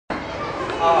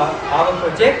Our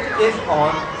project is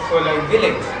on solar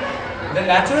village. The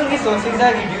natural resources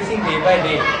are reducing day by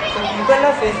day, so people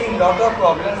are facing lot of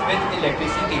problems with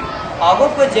electricity.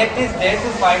 Our project is there to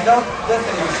find out the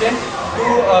solution to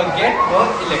get more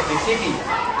electricity.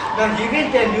 Now he will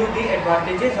tell you the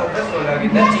advantages of the solar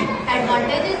energy.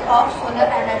 Advantages of solar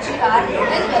energy are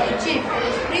it is very cheap, it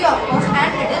is free of cost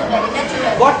and it is very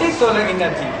natural. What is solar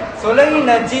energy? Solar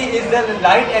energy is the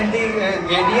light and the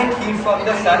radiant heat from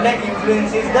the sun that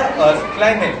influences the earth's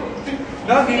climate.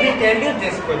 Now we will tell you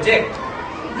this project.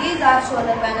 These are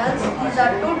solar panels, these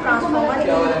are two transformers,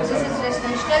 this is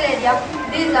residential area,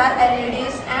 these are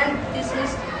LEDs and this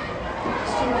is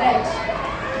street lights.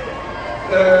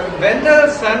 When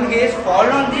the sun rays fall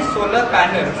on these solar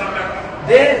panels,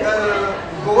 they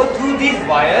go through these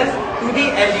wires to the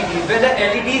LEDs, where the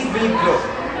LEDs will glow.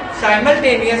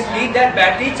 Simultaneously, that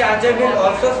battery charger will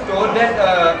also store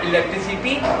that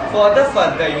electricity for the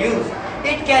further use.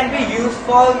 It can be used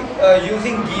for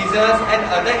using geysers and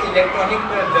other electronic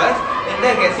products in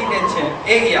the residential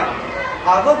area.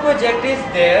 Our project is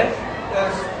there.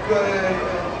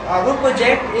 Our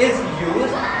project is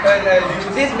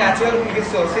uses natural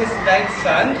resources like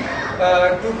sun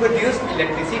to produce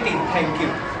electricity. Thank you.